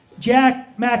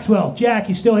 Jack Maxwell. Jack,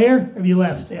 you still here? Or have you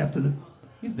left after the...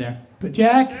 He's there. But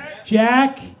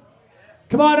Jack,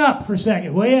 come on up for a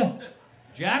second, will you?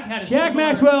 Jack had a Jack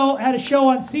Maxwell had a show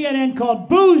on CNN called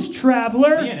Booze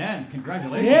Traveler. CNN,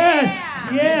 congratulations. Yes,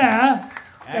 yeah.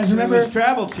 Actually, remember- it was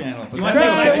Travel Channel. But One of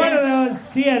those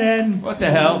CNN. What the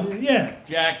hell? Yeah.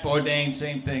 Jack Bourdain,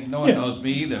 same thing. No one knows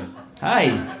me either. Hi.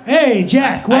 Hey,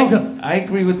 Jack, welcome. I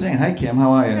agree with Zane. Hi, Kim.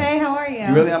 How are you? Hey, how are you?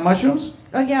 You really on mushrooms?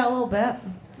 Oh, yeah, a little bit.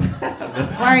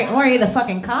 Why are you the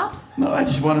fucking cops? No, I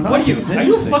just want to know. What are you? It's Are you a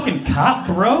interesting. fucking cop,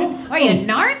 bro? Are you a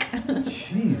narc?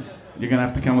 Jeez. You're gonna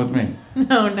have to come with me.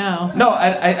 No. No,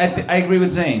 I agree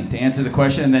with Zane to answer the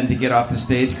question and then to get off the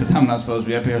stage because I'm not supposed to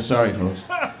be up here. Sorry, folks.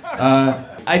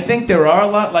 I think there are a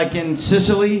lot, like in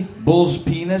Sicily, bull's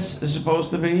penis is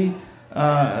supposed to be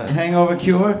hangover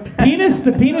cure.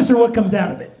 The penis or what comes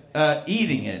out of it?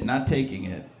 Eating it, not taking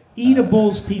it. Eat a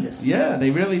bull's penis. Yeah,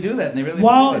 they really do that. And they really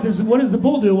While believe it. what does the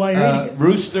bull do while you're eating it?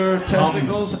 Rooster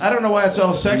testicles. I don't know why it's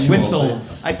all sexual.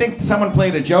 Whistles. I think someone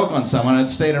played a joke on someone and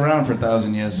it stayed around for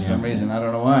 1,000 years for some reason. I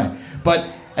don't know why. But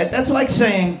that's like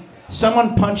saying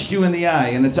someone punched you in the eye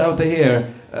and it's out to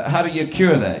here. How do you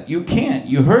cure that? You can't.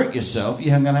 You hurt yourself.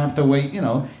 You're going to have to wait.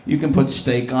 You can put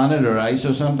steak on it or ice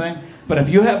or something. But if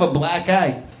you have a black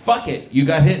eye, fuck it. You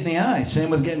got hit in the eye. Same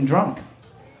with getting drunk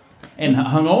and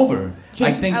hungover.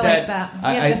 I think I like that. You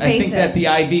have to I face think it. that the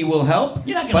IV will help.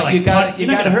 You're not gonna but like you got you're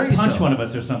not to gonna hurt punch yourself. one of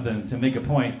us or something to make a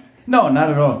point. No,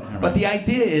 not at all. But the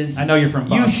idea is, I know you're from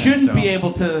Boston. You shouldn't so. be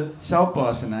able to South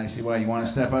Boston. Actually, why you want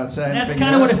to step outside? and That's figure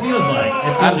kind of out? what it feels like. It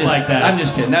feels I'm just, like that. I'm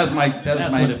just kidding. That's my.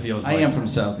 That's what it feels I like. am from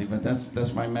Southie, but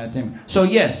that's my mad team. So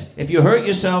yes, if you hurt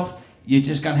yourself, you're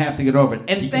just gonna have to get over it.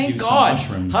 And You could thank do some God,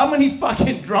 mushrooms. how many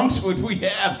fucking drunks would we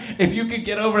have if you could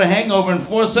get over a hangover in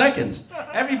 4 seconds?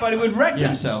 Everybody would wreck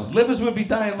themselves. Livers would be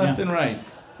dying left and right.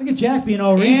 Look at Jack being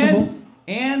all reasonable.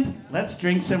 And let's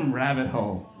drink some Rabbit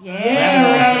Hole.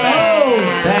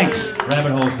 Yeah. Thanks.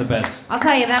 Rabbit Hole's the best. I'll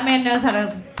tell you, that man knows how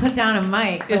to put down a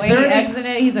mic. The Is way there he any- exited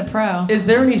it, he's a pro. Is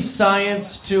there any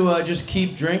science to just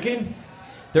keep drinking?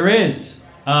 There is.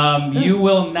 You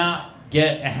will not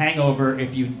get a hangover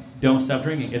if you don't stop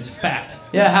drinking. It's fact.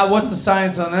 Yeah, what's the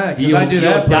science on that? Because I do that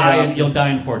You'll pretty die. often. You'll die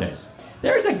in 4 days.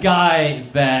 There's a guy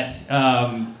that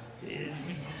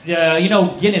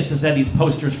Guinness has had these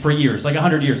posters for years, like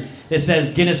 100 years. It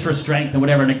says Guinness for strength and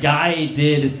whatever. And a guy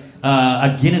did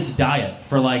a Guinness diet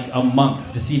for like a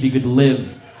month to see if he could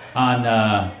live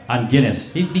on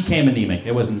Guinness. He became anemic.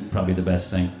 It wasn't probably the best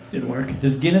thing. Didn't work.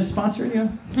 Does Guinness sponsor you?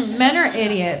 Men are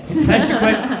idiots. Can I ask you a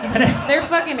question? They're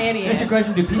fucking Can I idiots. ask you a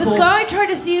question? Do people? This guy tried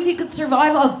to see if he could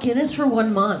survive a Guinness for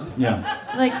 1 month. Yeah.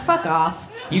 Like, fuck off.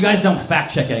 You guys don't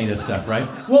fact check any of this stuff, right?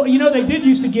 Well, they did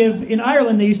used to give, in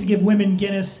Ireland, they used to give women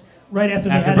Guinness right after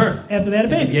they After had birth. after they had a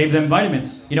Because baby. It gave them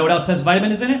vitamins. You know what else has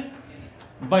vitamins in it?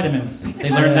 Vitamins. They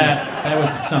learned that. That was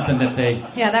something that they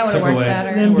Yeah, that would've took worked away.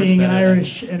 better. Them Works being better.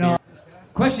 Irish and all.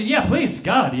 Question? Yeah, please.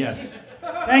 God, yes.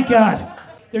 Thank God.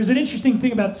 There's an interesting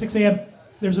thing about 6 a.m.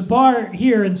 There's a bar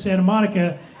here in Santa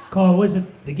Monica called, was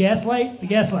it the Gaslight? The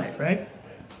Gaslight, right?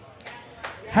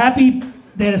 Happy,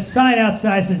 they had a sign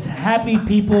outside that says, happy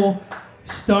people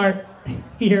start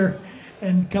here.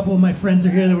 And a couple of my friends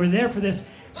are here that were there for this.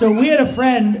 So we had a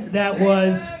friend that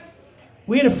was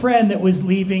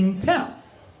leaving town.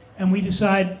 And we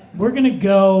decided we're going to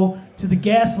go to the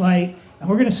Gaslight and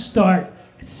we're going to start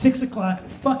at 6 o'clock in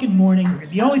the fucking morning. We're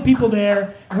the only people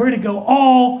there. And we're going to go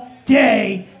all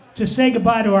day to say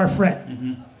goodbye to our friend.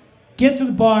 Mm-hmm. Get to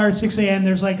the bar at 6 a.m.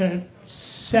 There's like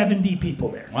 70 people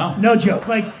there. Wow. No joke.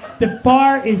 Like, the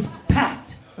bar is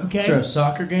packed, okay? Is there a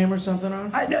soccer game or something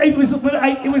on? It was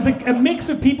a mix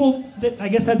of people that I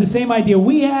guess had the same idea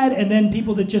we had, and then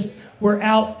people that just were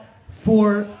out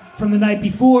from the night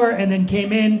before and then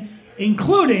came in,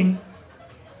 including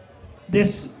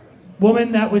this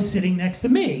woman that was sitting next to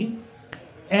me,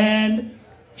 and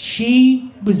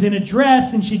she was in a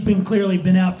dress and she'd clearly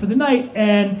been out for the night,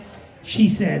 and she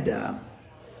said,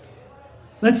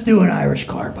 "Let's do an Irish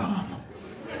car bomb."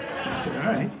 I said,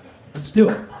 "All right, let's do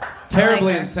it."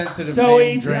 Terribly insensitive So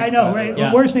name drink. I know, by the right? way.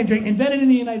 The worst name drink invented in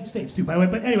the United States too, by the way.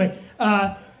 But anyway,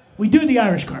 we do the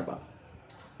Irish car bomb.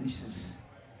 And he says,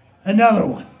 Another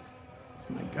one.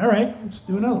 I'm like, all right, let's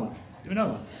do another one. Do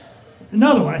another one.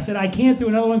 Another one. I said, I can't do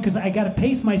another one because I got to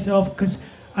pace myself because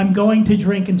I'm going to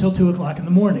drink until 2 o'clock in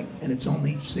the morning, and it's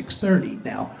only 6:30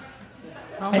 now.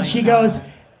 And she goes,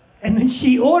 and then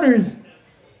she orders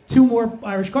 2 more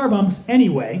Irish car bombs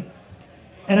anyway.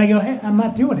 And I go, hey, I'm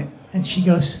not doing it. And she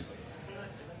goes,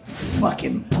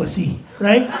 fucking pussy,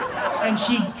 right? And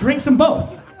she drinks them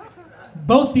both.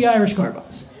 Both the Irish car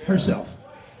bombs herself.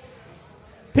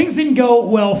 Things didn't go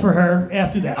well for her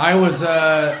after that.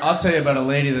 I'll tell you about a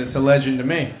lady that's a legend to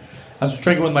me. I was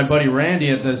drinking with my buddy Randy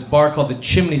at this bar called the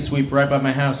Chimney Sweep right by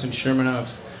my house in Sherman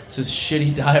Oaks. It's this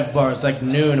shitty dive bar. It's like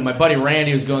noon, and my buddy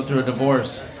Randy was going through a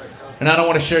divorce. And I don't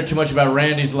want to share too much about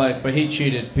Randy's life, but he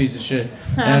cheated, piece of shit.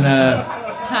 And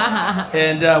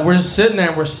we're just sitting there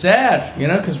and we're sad,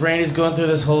 because Randy's going through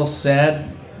this whole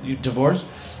sad divorce.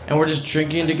 And we're just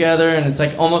drinking together, and it's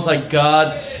like almost like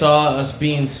God saw us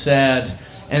being sad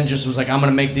and just was like, I'm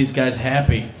going to make these guys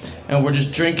happy. And we're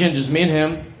just drinking, just me and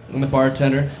him and the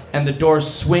bartender, and the door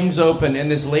swings open, and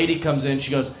this lady comes in.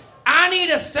 She goes, I need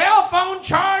a cell phone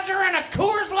charger and a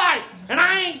Coors Light, and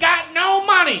I ain't got no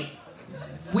money.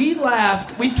 We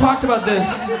laughed. We've talked about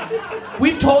this.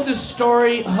 We've told this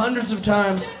story hundreds of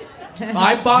times.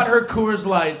 I bought her Coors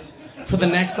Lights for the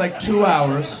next 2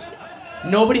 hours.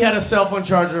 Nobody had a cell phone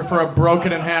charger for a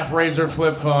broken in half Razor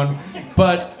flip phone.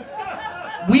 But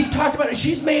we've talked about it.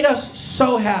 She's made us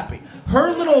so happy.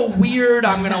 Her little weird,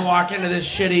 I'm going to walk into this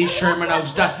shitty Sherman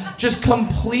Oaks dive, just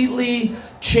completely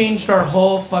changed our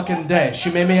whole fucking day.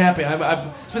 She made me happy.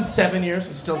 It's been 7 years.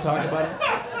 I still talk about it.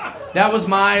 That was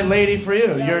my lady for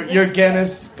you. Your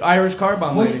Guinness Irish car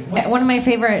bomb lady. One of my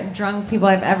favorite drunk people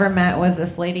I've ever met was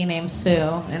this lady named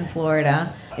Sue in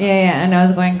Florida. Yeah, and I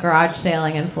was going garage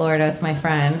sailing in Florida with my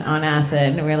friend on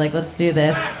acid, and we were like, let's do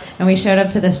this. And we showed up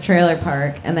to this trailer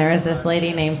park, and there was this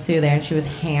lady named Sue there, and she was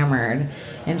hammered.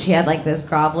 And she had this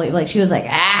grovelly, she was like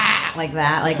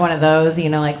that, one of those,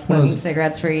 smoking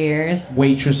cigarettes for years.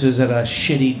 Waitresses at a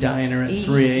shitty diner at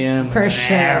 3 a.m. For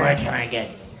sure. What can I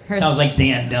get? Sounds like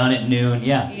Dan Dunn at noon,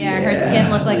 yeah. Yeah, her skin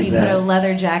looked like you put a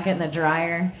leather jacket in the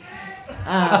dryer.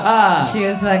 She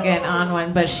was fucking on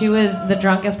one, but she was the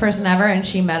drunkest person ever, and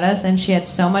she met us, and she had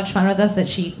so much fun with us that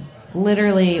she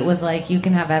literally was like, you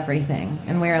can have everything.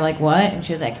 And we were like, what? And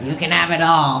she was like, you can have it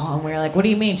all. And we were like, what do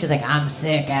you mean? She's like, I'm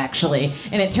sick, actually.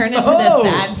 And it turned into this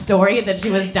sad story that she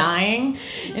was dying.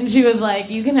 And she was like,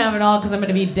 you can have it all because I'm going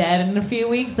to be dead in a few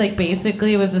weeks.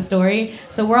 Basically, it was the story.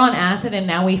 So we're on acid, and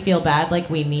now we feel bad,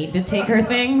 we need to take her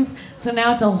things. So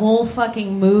now it's a whole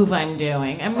fucking move I'm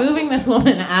doing. I'm moving this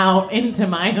woman out into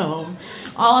my home.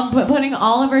 I'm putting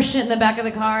all of her shit in the back of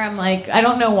the car. I'm like, I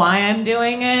don't know why I'm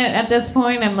doing it at this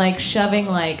point. I'm shoving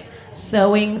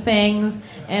sewing things.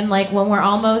 And when we're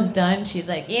almost done, she's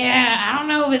like, yeah, I don't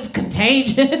know if it's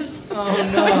contagious. Oh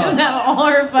no. So we just have all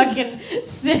her fucking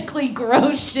sickly,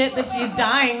 gross shit that she's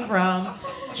dying from.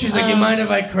 She's like, you mind if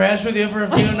I crash with you for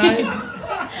a few nights?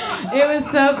 It was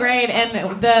so great,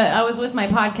 and I was with my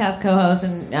podcast co-host,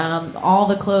 and all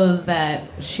the clothes that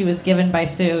she was given by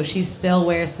Sue, she still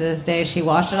wears to this day. She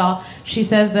washed it all. She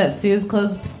says that Sue's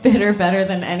clothes fit her better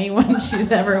than anyone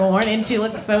she's ever worn, and she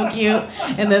looks so cute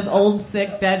in this old,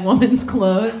 sick, dead woman's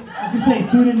clothes. Did you say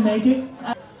Sue didn't make it?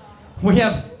 We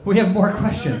have more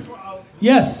questions.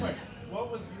 Yes.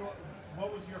 What was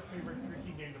your favorite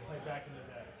drinking game to play back in the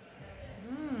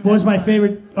day? What was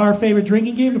our favorite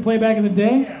drinking game to play back in the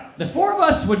day? Yeah. The four of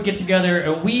us would get together,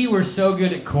 and we were so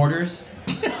good at quarters.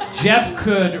 Jeff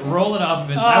could roll it off of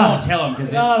his... I won't tell him, because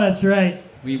that's right.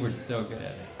 We were so good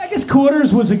at it. I guess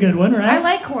quarters was a good one, right? I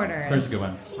like quarters. Quarters is a good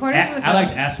one. Quarters is a good I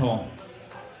liked one. asshole.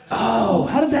 Oh,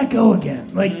 how did that go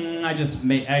again? I just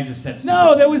said stupid.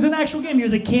 No, there was an actual game. You're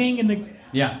the king,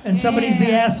 and somebody's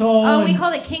the asshole. Oh, we and-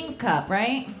 called it King's Cup,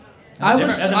 right?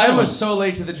 I was so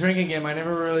late to the drinking game. I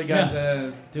never really got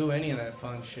to do any of that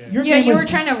fun shit. Your Yeah, game you was- were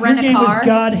trying to rent a Your game car. was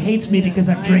God hates me because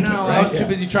I'm drinking. No, right? I was too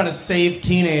busy trying to save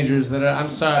teenagers. I'm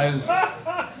sorry.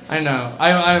 I know.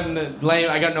 I'm lame.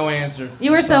 I got no answer.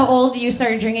 You were so old, you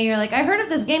started drinking. You're like, I heard of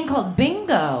this game called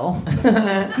Bingo.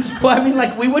 Well, I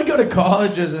mean, we would go to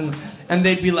colleges and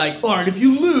they'd be like, all right, if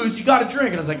you lose, you got to drink.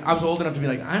 And I was like, I was old enough to be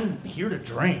like, I'm here to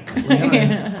drink.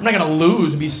 I'm not going to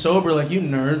lose and be sober like you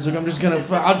nerds. I'm just going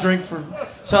to, I'll drink for...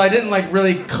 So I didn't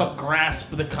really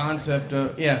grasp the concept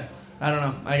of, I don't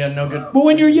know. I got no good... But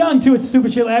when you're young, too, it's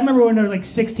stupid shit. I remember when I was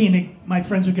 16, my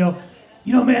friends would go,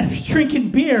 man, if you're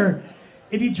drinking beer,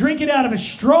 if you drink it out of a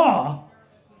straw,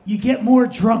 you get more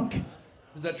drunk.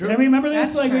 Is that true? Do you remember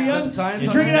this? That's true. You're young? Is that science?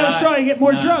 You drink it out of a straw, you get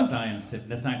more drunk.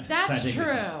 That's not That's scientific.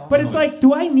 true. But it's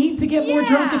do I need to get more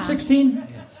drunk at 16?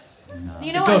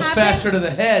 You know it what goes happened? faster to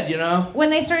the head, you know? When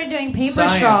they started doing paper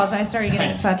Science. straws, I started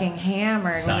getting Science. fucking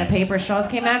hammered when Science. the paper straws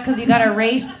came out because you got to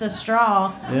erase the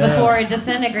straw Yeah. before it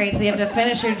disintegrates. So you have to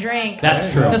finish your drink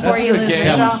That's true. before That's a you good lose game.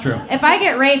 the straw. That was true. If I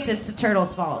get raped, it's a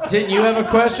turtle's fault. Didn't you have a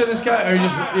question, this guy? Or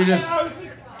you're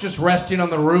just resting on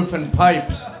the roof and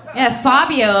pipes? Yeah,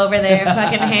 Fabio over there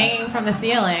fucking hanging from the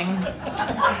ceiling.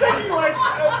 I'm thinking when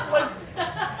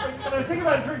I think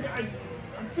about drinking,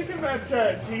 I'm thinking about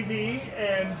TV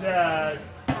and.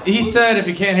 He said, if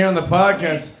you can't hear on the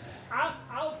podcast,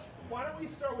 Why don't we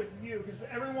start with you? Because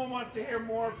everyone wants to hear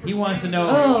more. From He wants to you.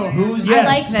 know whose I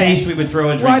like face this. we would throw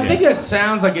a drink well, I in. think it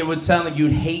sounds like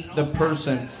you'd hate the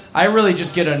person. I really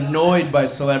just get annoyed by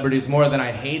celebrities more than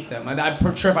I hate them.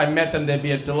 I'm sure if I met them, they'd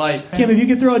be a delight. Kim, if you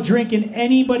could throw a drink in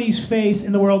anybody's face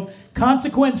in the world,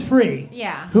 consequence free,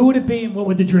 Yeah. who would it be and what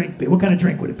would the drink be? What kind of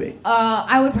drink would it be?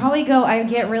 I would probably go. I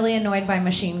get really annoyed by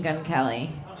Machine Gun Kelly.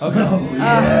 Okay.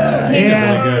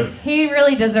 Yeah. He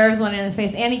really deserves one in his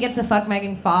face, and he gets to fuck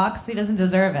Megan Fox. He doesn't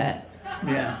deserve it.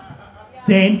 Yeah.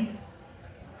 Zane?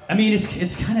 I mean,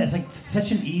 it's kind of like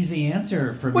such an easy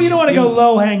answer for me. Well, you don't want to go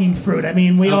low hanging fruit. I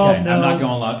mean, we all know. I'm not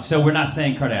going low. So we're not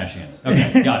saying Kardashians.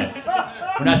 Okay, got it.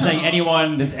 We're not saying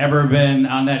anyone that's ever been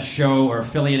on that show or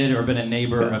affiliated or been a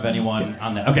neighbor of anyone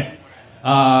on that. Okay.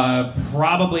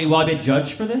 Probably, will I be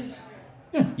judged for this?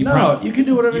 Yeah. You can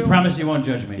do whatever you want. promise you won't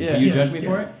judge me. Yeah. Will you Yeah. judge me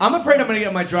for it? I'm afraid I'm going to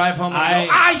get my drive home and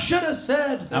go, I should have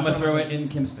said. I'm going to throw it in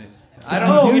Kim's face. I don't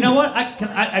know. You know what?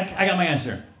 I got my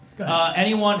answer.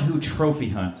 Anyone who trophy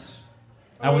hunts.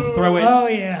 I would throw it. Oh,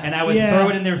 yeah. And I would Yeah. throw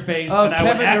it in their face. Oh, and I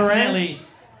would Kevin Durant? accidentally.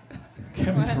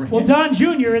 Kevin Durant. Well, Don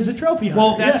Jr. is a trophy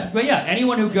hunter. Well, but yeah,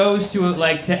 anyone who goes to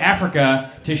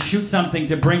Africa to shoot something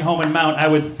to bring home and mount, I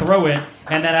would throw it,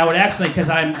 and then I would actually, because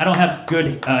I don't have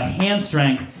good hand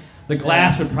strength, the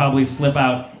glass would probably slip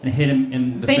out and hit him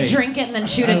in the They face. drink it and then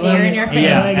shoot a deer in your face.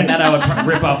 Yeah, and then I would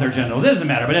rip off their genitals. It doesn't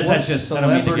matter, but that's just, I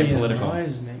don't mean to get political.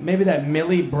 Annoys me? Maybe that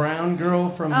Millie Brown girl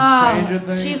from Oh, Stranger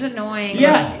Things. she's annoying.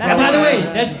 Yeah, That's by the way,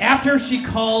 annoying. that's after she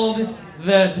called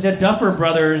the Duffer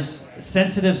Brothers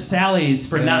sensitive Sallies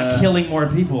for not killing more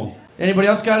people. Anybody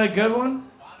else got a good one?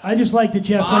 I just like that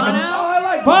Jeff's Bono? like, I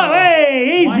like Bono. Bono.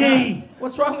 Hey, Why easy.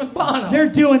 What's wrong with Bono? They're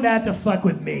doing that to fuck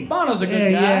with me. Bono's a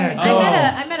good guy.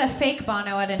 Yeah. I met a fake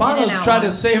Bono at an Bono's In-N-Out tried to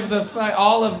once. save the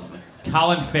all of.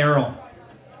 Colin Farrell.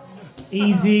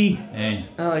 Easy. Hey.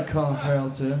 I like Colin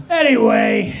Farrell too.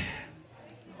 Anyway,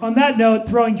 on that note,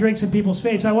 throwing drinks in people's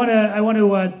face, I want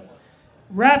to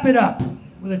wrap it up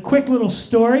with a quick little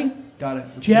story. Got it.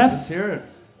 Jeff? Let's hear it.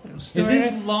 Is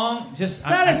this long? Just It's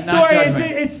not a I'm story, judging it's-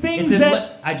 it. it's things Is it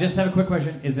that- I just have a quick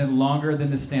question. Is it longer than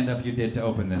the stand-up you did to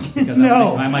open this? Because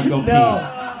No. I might go pee. No.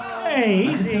 Hey,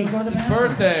 easy. It's his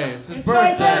birthday. It's his It's my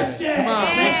birthday. birthday. Come on,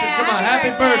 come on, happy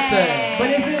birthday.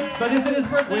 But is it his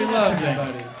birthday? We love you,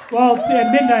 buddy. Well,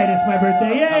 at midnight it's my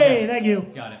birthday. Yay! Okay. Thank you.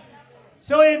 Got it.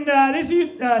 So in this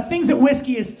things that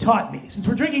whiskey has taught me. Since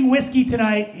we're drinking whiskey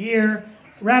tonight here,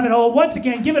 Rabbit Hole. Once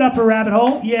again, give it up for Rabbit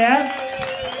Hole. Yeah.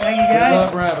 Thank you We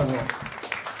guys. love Rabbit Hole.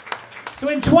 So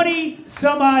in 20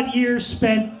 some odd years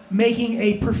spent making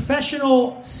a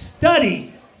professional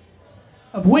study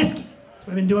of whiskey, that's what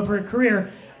I've been doing for a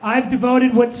career, I've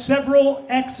devoted what several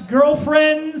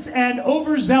ex-girlfriends and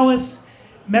overzealous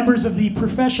members of the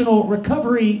professional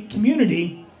recovery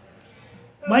community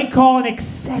might call an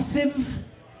excessive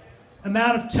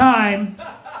amount of time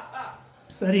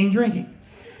studying drinking.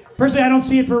 Personally, I don't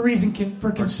see it for a reason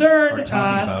for concern. Or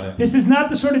talking about it. This is not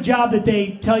the sort of job that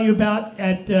they tell you about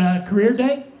at career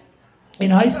day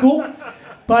in high school.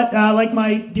 But like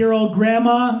my dear old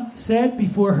grandma said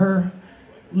before her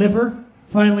liver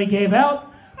finally gave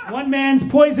out, one man's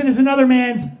poison is another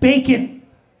man's bacon.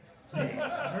 See,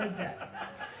 I've heard that.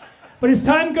 But as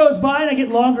time goes by and I get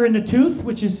longer in the tooth,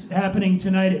 which is happening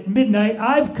tonight at midnight,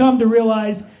 I've come to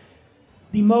realize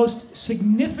the most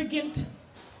significant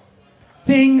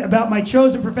thing about my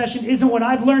chosen profession isn't what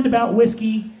I've learned about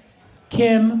whiskey,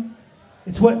 Kim.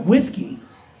 It's what whiskey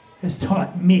has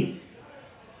taught me.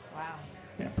 Wow.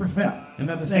 Yeah, profound. Isn't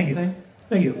that the Thank same you. thing?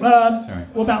 Thank you. Sorry.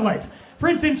 Well, about life. For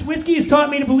instance, whiskey has taught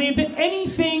me to believe that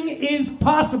anything is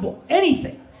possible.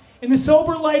 Anything. In the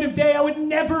sober light of day, I would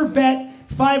never bet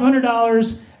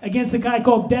 $500 against a guy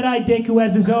called Deadeye Dick who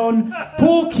has his own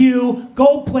pool cue,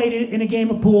 gold-plated in a game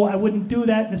of pool. I wouldn't do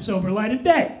that in the sober light of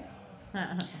day.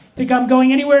 Think I'm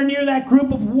going anywhere near that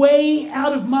group of way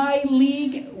out of my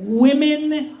league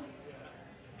women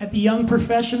at the Young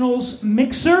Professionals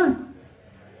mixer?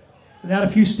 Without a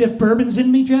few stiff bourbons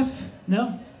in me, Jeff?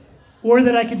 No? Or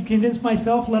that I could convince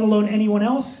myself, let alone anyone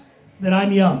else, that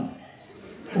I'm young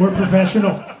or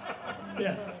professional.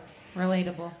 Yeah.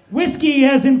 Relatable. Whiskey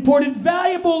has imported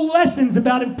valuable lessons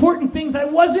about important things I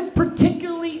wasn't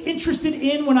particularly interested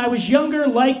in when I was younger,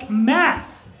 like math.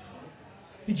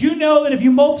 Did you know that if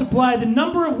you multiply the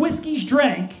number of whiskeys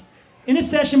drank in a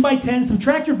session by 10,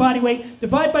 subtract your body weight,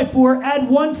 divide by 4, add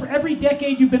 1 for every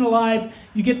decade you've been alive,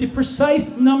 you get the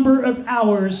precise number of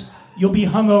hours you'll be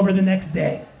hungover the next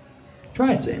day?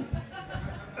 Try it, Sam.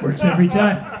 Works every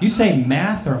time. You say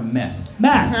math or meth?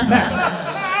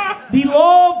 Math. The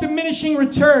law of diminishing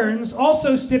returns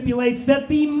also stipulates that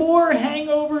the more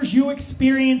hangovers you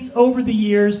experience over the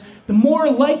years, the more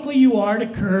likely you are to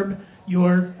curb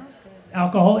your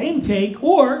alcohol intake,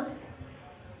 or,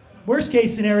 worst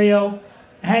case scenario,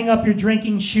 hang up your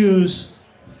drinking shoes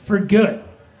for good.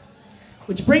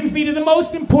 Which brings me to the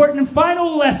most important and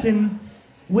final lesson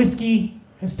whiskey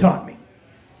has taught me.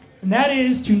 And that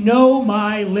is to know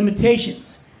my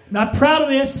limitations. I'm not proud of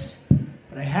this,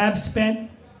 but I have spent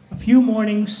a few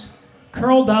mornings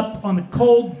curled up on the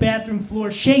cold bathroom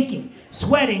floor, shaking,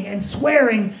 sweating, and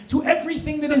swearing to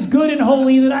everything that is good and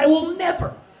holy that I will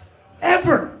never,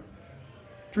 ever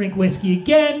drink whiskey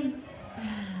again.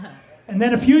 And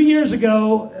then a few years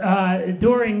ago,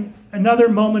 during another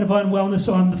moment of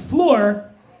unwellness on the floor,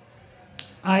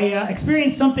 I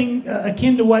experienced something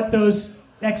akin to what those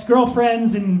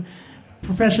ex-girlfriends and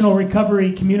professional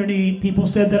recovery community people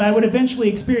said that I would eventually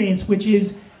experience, which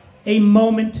is a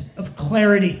moment of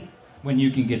clarity. When you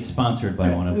can get sponsored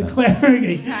by one of them.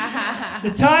 Clarity.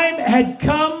 The time had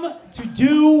come to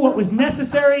do what was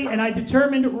necessary, and I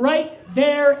determined right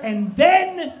there and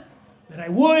then that I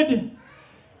would.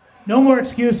 No more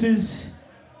excuses.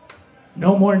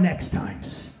 No more next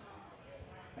times.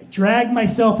 I dragged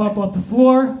myself up off the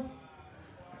floor,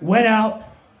 went out,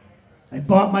 I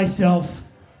bought myself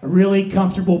a really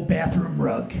comfortable bathroom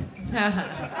rug.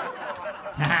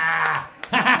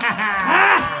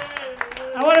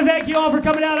 I want to thank you all for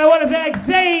coming out. I want to thank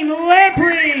Zane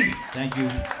Lamprey. Thank you.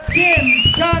 Kim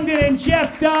Congdon and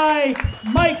Jeff Dye,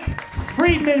 Mike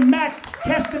Friedman, Max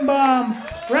Kestenbaum,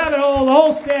 Rabbit Hole, the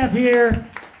whole staff here.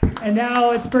 And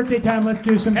now it's birthday time. Let's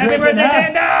do some Happy drinking.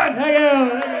 birthday, Dan Dunn! Thank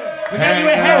you. We got you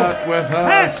a hat. With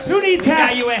us. Hats. Who needs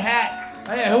hats? We got you a hat.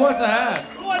 Hey, who wants a hat?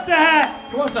 Who wants a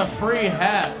hat? Who wants a free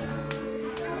hat?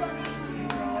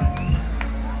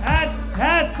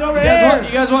 Hats over You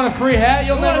guys want a free hat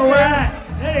you'll Who never wants wear? a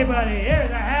hat? Anybody? Here's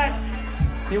a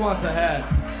hat. He wants a hat.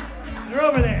 They're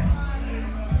over there.